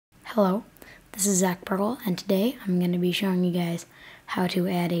Hello, this is Zach Perkle, and today I'm going to be showing you guys how to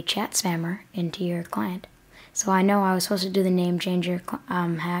add a chat spammer into your client. So I know I was supposed to do the name changer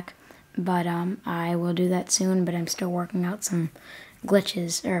hack, but I will do that soon, but I'm still working out some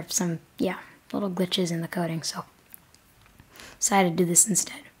glitches, or little glitches in the coding, so decided to do this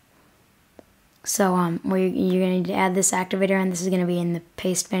instead. So you're going to need to add this activator, and this is going to be in the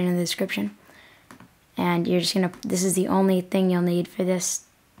paste bin in the description. And you're just going to, this is the only thing you'll need for this.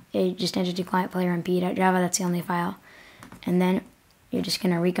 Just entity client player mp.java, that's the only file. And then you're just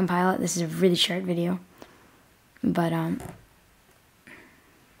going to recompile it. This is a really short video. But,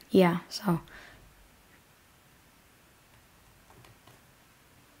 yeah, so.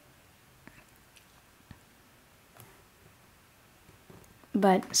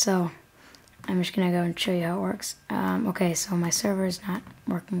 I'm just going to go and show you how it works. Okay, so my server is not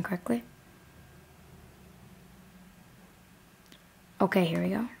working correctly. Okay, here we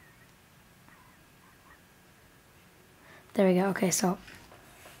go. There we go. Okay, so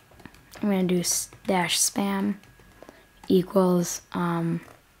I'm going to do -spam equals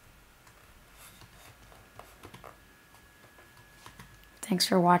thanks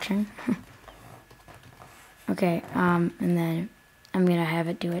for watching. Okay, and then I'm going to have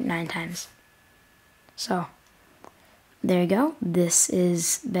it do it 9 times. So there you go. This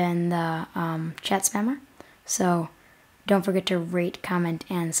has been the chat spammer. So don't forget to rate, comment,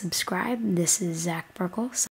 and subscribe. This is Zach Perkle.